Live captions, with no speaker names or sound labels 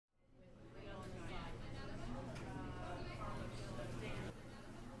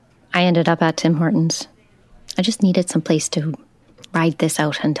I ended up at Tim Hortons. I just needed some place to ride this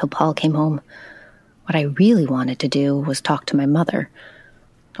out until Paul came home. What I really wanted to do was talk to my mother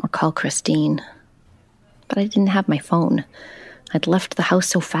or call Christine. But I didn't have my phone. I'd left the house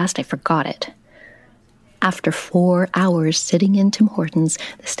so fast I forgot it. After 4 hours sitting in Tim Hortons,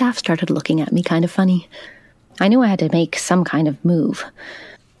 the staff started looking at me kind of funny. I knew I had to make some kind of move.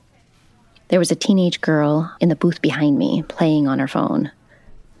 There was a teenage girl in the booth behind me playing on her phone.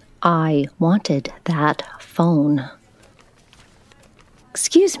 I wanted that phone.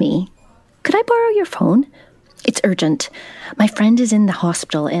 Excuse me, could I borrow your phone? It's urgent. My friend is in the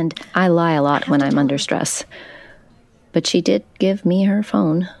hospital and I lie a lot when I'm under stress. But she did give me her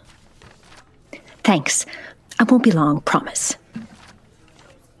phone. Thanks. I won't be long, promise.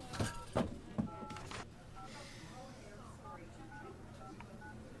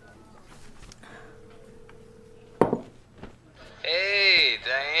 Hey,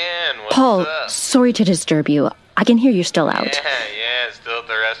 Diane, what's Paul, up? sorry to disturb you. I can hear you're still out. Yeah, still at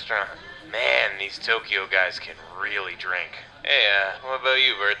the restaurant. Man, these Tokyo guys can really drink. Hey, what about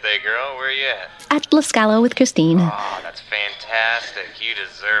you, birthday girl? Where you at? At La Scala with Christine. Oh, that's fantastic. You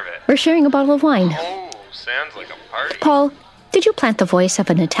deserve it. We're sharing a bottle of wine. Oh, sounds like a party. Paul, did you plant the voice of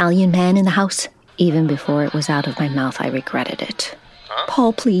an Italian man in the house? Even before it was out of my mouth, I regretted it. Huh?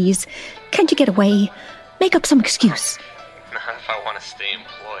 Paul, please. Can't you get away? Make up some excuse. Not if I want to stay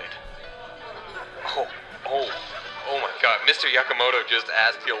employed. Oh my God. Mr. Yakamoto just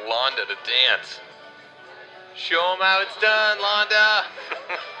asked Yolanda to dance. Show him how it's done, Londa.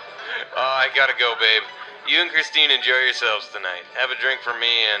 Oh, I gotta go, babe. You and Christine enjoy yourselves tonight. Have a drink for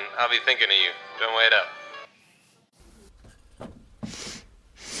me, and I'll be thinking of you. Don't wait up.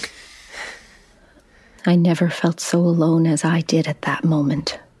 I never felt so alone as I did at that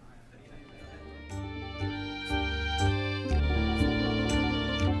moment.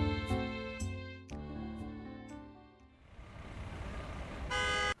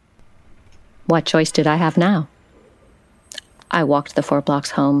 What choice did I have now? I walked the 4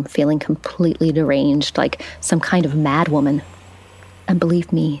 blocks home, feeling completely deranged, like some kind of mad woman. And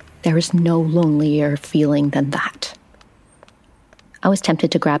believe me, there is no lonelier feeling than that. I was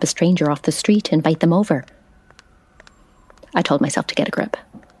tempted to grab a stranger off the street and invite them over. I told myself to get a grip.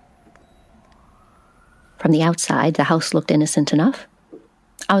 From the outside, the house looked innocent enough.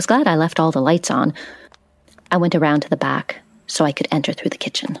 I was glad I left all the lights on. I went around to the back so I could enter through the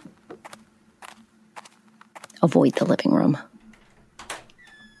kitchen. Avoid the living room.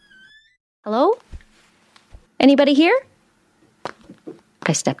 Hello? Anybody here?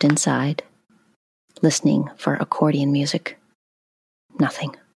 I stepped inside, listening for accordion music.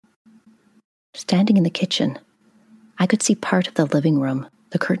 Nothing. Standing in the kitchen, I could see part of the living room.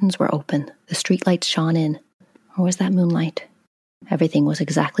 The curtains were open. The streetlights shone in. Or was that moonlight? Everything was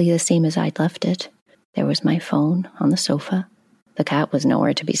exactly the same as I'd left it. There was my phone on the sofa. The cat was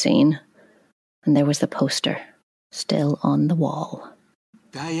nowhere to be seen. And there was the poster, still on the wall.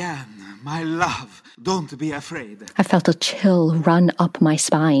 Diane, my love, don't be afraid. I felt a chill run up my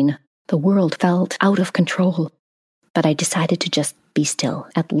spine. The world felt out of control. But I decided to just be still.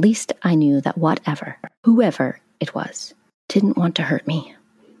 At least I knew that whoever it was, didn't want to hurt me.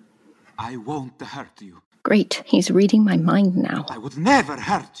 I won't hurt you. Great, he's reading my mind now. I would never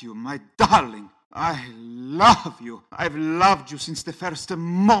hurt you, my darling. I love you. I've loved you since the first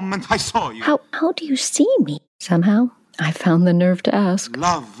moment I saw you. How do you see me? Somehow, I found the nerve to ask.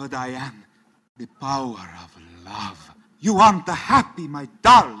 Love, Diane. The power of love. You aren't happy, my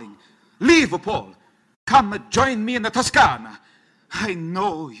darling. Leave, Paul. Come join me in the Toscana. I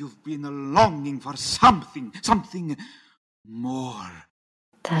know you've been longing for something more.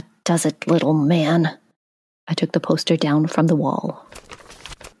 That does it, little man. I took the poster down from the wall.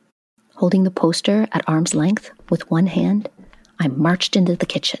 Holding the poster at arm's length with one hand, I marched into the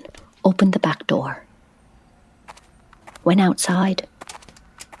kitchen, opened the back door, went outside,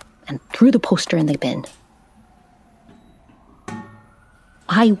 and threw the poster in the bin.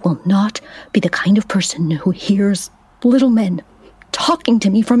 I will not be the kind of person who hears little men talking to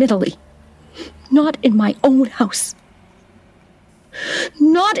me from Italy. Not in my own house.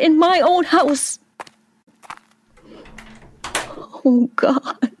 Not in my own house. Oh,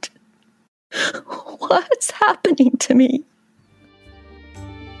 God. What's happening to me?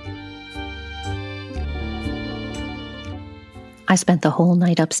 I spent the whole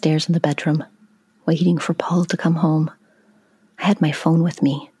night upstairs in the bedroom, waiting for Paul to come home. I had my phone with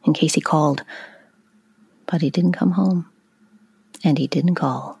me in case he called, but he didn't come home, and he didn't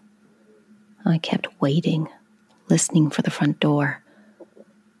call. I kept waiting, listening for the front door.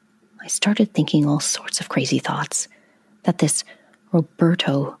 I started thinking all sorts of crazy thoughts, that this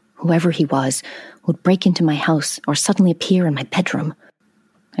Roberto, whoever he was, would break into my house or suddenly appear in my bedroom.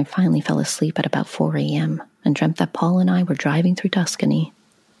 I finally fell asleep at about 4 a.m. and dreamt that Paul and I were driving through Tuscany.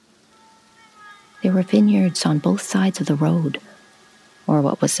 There were vineyards on both sides of the road, or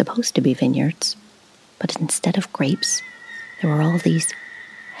what was supposed to be vineyards, but instead of grapes, there were all these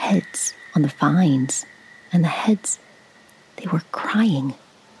heads on the vines, and the heads, they were crying.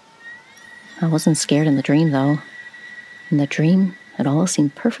 I wasn't scared in the dream, though. In the dream, it all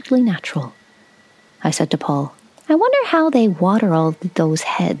seemed perfectly natural. I said to Paul, "I wonder how they water all those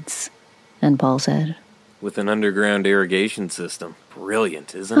heads." And Paul said, "With an underground irrigation system.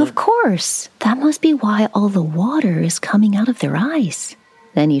 Brilliant, isn't it?" "Of course. That must be why all the water is coming out of their eyes."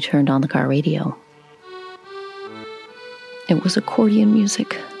 Then he turned on the car radio. It was accordion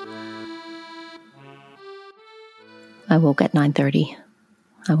music. I woke at 9:30.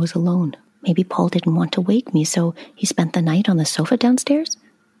 I was alone. Maybe Paul didn't want to wake me, so he spent the night on the sofa downstairs.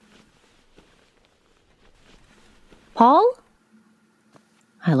 "Paul?"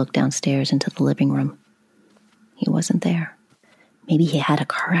 I looked downstairs into the living room. He wasn't there. Maybe he had a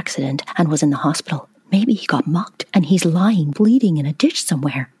car accident and was in the hospital. Maybe he got mugged and he's lying, bleeding in a ditch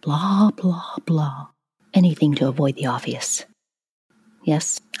somewhere. Blah, blah, blah. Anything to avoid the obvious.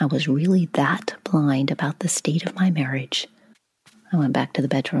 Yes, I was really that blind about the state of my marriage. I went back to the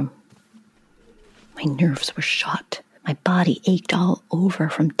bedroom. My nerves were shot. My body ached all over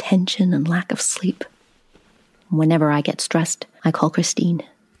from tension and lack of sleep. Whenever I get stressed, I call Christine.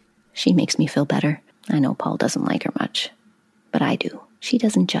 She makes me feel better. I know Paul doesn't like her much, but I do. She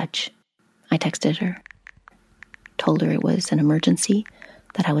doesn't judge. I texted her, told her it was an emergency,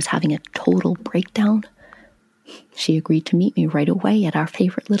 that I was having a total breakdown. She agreed to meet me right away at our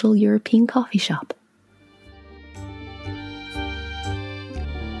favorite little European coffee shop.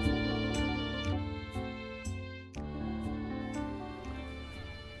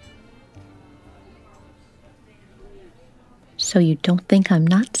 So you don't think I'm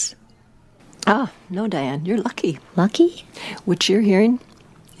nuts? Ah, no, Diane, you're lucky. Lucky? What you're hearing,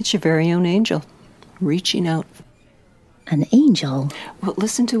 it's your very own angel, reaching out. An angel? Well,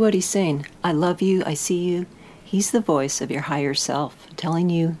 listen to what he's saying. I love you, I see you. He's the voice of your higher self, telling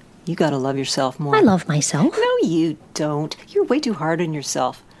you, you gotta love yourself more. I love myself. No, you don't. You're way too hard on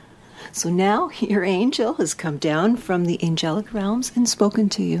yourself. So now your angel has come down from the angelic realms and spoken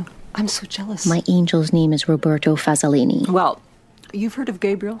to you. I'm so jealous. My angel's name is Roberto Fazzolini. Well, you've heard of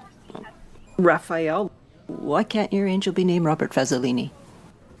Gabriel? Raphael? Why can't your angel be named Robert Fazzolini?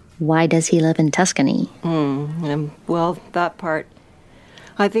 Why does he live in Tuscany? Well, that part,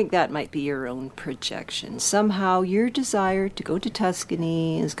 I think that might be your own projection. Somehow your desire to go to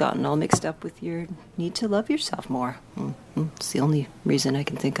Tuscany has gotten all mixed up with your need to love yourself more. It's the only reason I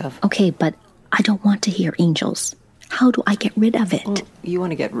can think of. Okay, but I don't want to hear angels. How do I get rid of it? Well, you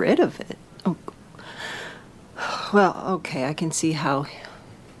want to get rid of it? Oh. Well, okay, I can see how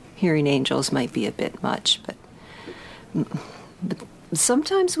hearing angels might be a bit much, but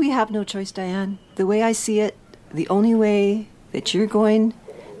sometimes we have no choice, Diane. The way I see it, the only way that you're going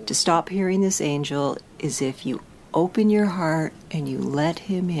to stop hearing this angel is if you open your heart and you let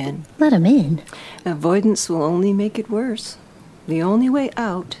him in. Let him in? Avoidance will only make it worse. The only way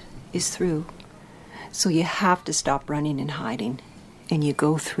out is through. So you have to stop running and hiding, and you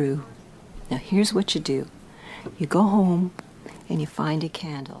go through. Now here's what you do. You go home and you find a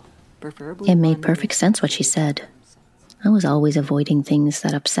candle. Preferably it made perfect sense what she said. I was always avoiding things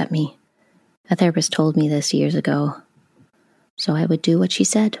that upset me. A therapist told me this years ago. So I would do what she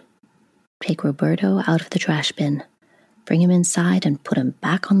said. Take Roberto out of the trash bin, bring him inside and put him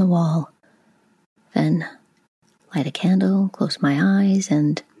back on the wall. Then light a candle, close my eyes,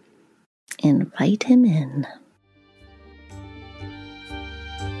 and invite him in.